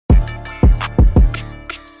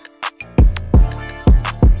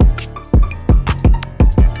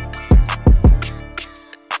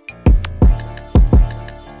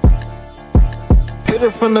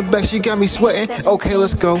Hit her from the back, she got me sweating. Okay,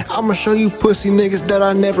 let's go. I'ma show you pussy niggas that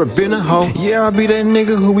I never been a hoe. Yeah, I be that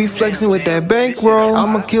nigga who be flexing with that bankroll.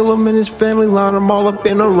 I'ma kill him and his family, line them all up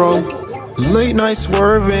in a row. Late night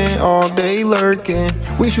swerving, all day lurking.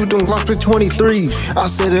 We shoot them Glocks with 23s. I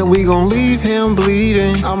said that we gon' leave him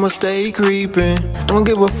bleeding. I'ma stay creeping. Don't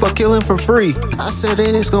give a fuck, killing for free. I said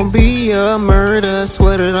that it's gon' be a murder.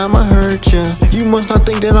 Swear that I'ma hurt ya. You must not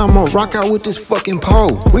think that I'ma rock out with this fucking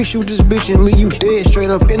pole. We shoot this bitch and leave you dead straight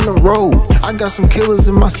up in the road. I got some killers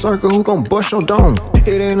in my circle who gon' bust your dome.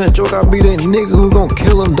 It ain't a joke, I be that nigga who gon'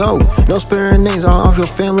 kill him though. No sparing names, I'll off your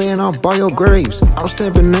family and I'll buy your graves. I'm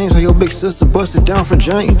stamping names on your big sister, bust it down for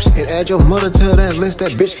James. And add your mother to that list,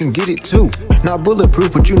 that bitch can get it too. Not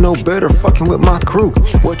bulletproof, but you know better, fucking with my crew.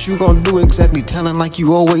 What you gon' do exactly, telling like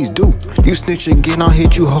you always do. You snitch again, I'll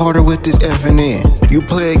hit you harder with this effing in. You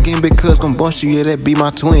play again because gon' bust you, yeah, that be my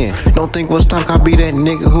twin. Don't think what's time, I be that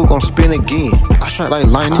nigga who gon' spin again. I strike like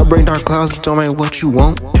lightning, I bring dark clouds, don't make what you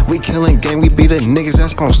want. We killing game, we be the niggas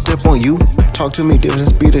that's gon' step on you. Talk to me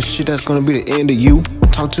different, be the shit that's gonna be the end of you.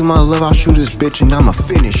 Talk to my love, I'll shoot this bitch and I'ma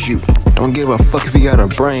finish you. Don't give a fuck if he got a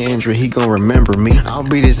brain injury, he gon' remember me. I'll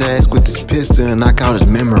beat his ass with this pistol and knock out his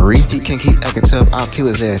memory. He can't keep acting tough, I'll kill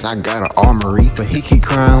his ass, I got an armory. But he keep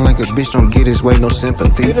crying like a bitch, don't get his way, no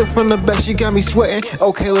sympathy. Hit her from the back, she got me sweating.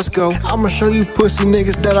 Okay, let's go. I'ma show you pussy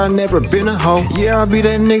niggas that I never been a hoe. Yeah, I be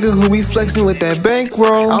that nigga who be flexing with that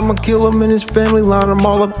bankroll. I'ma kill him and his family, line them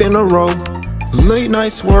all up in a row. Late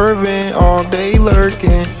night swerving, all day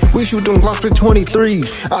lurking. We shoot them Glocks with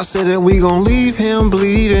 23s. I said that we gon' leave him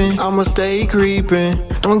bleeding. I'ma stay creeping.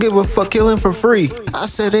 Don't give a fuck, killing for free. I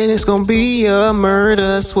said that it's gon' be a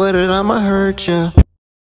murder. Swear that I'ma hurt ya.